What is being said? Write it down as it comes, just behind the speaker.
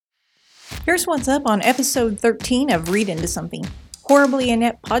Here's what's up on episode 13 of Read Into Something. Horribly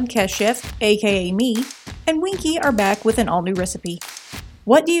Inept podcast chef, aka me, and Winky are back with an all-new recipe.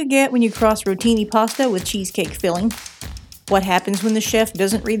 What do you get when you cross rotini pasta with cheesecake filling? What happens when the chef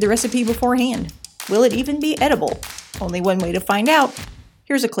doesn't read the recipe beforehand? Will it even be edible? Only one way to find out.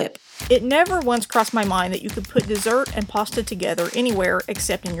 Here's a clip. It never once crossed my mind that you could put dessert and pasta together anywhere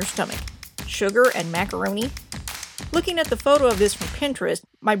except in your stomach. Sugar and macaroni? Looking at the photo of this from Pinterest,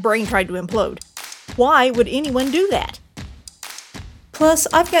 my brain tried to implode. Why would anyone do that? Plus,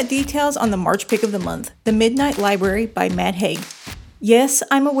 I've got details on the March pick of the month, The Midnight Library by Matt Haig. Yes,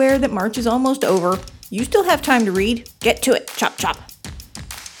 I'm aware that March is almost over. You still have time to read. Get to it. Chop, chop.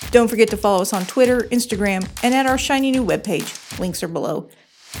 Don't forget to follow us on Twitter, Instagram, and at our shiny new webpage. Links are below.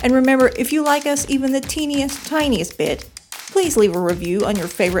 And remember, if you like us even the teeniest, tiniest bit, please leave a review on your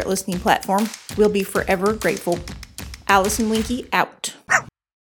favorite listening platform. We'll be forever grateful. Alice and Winky out.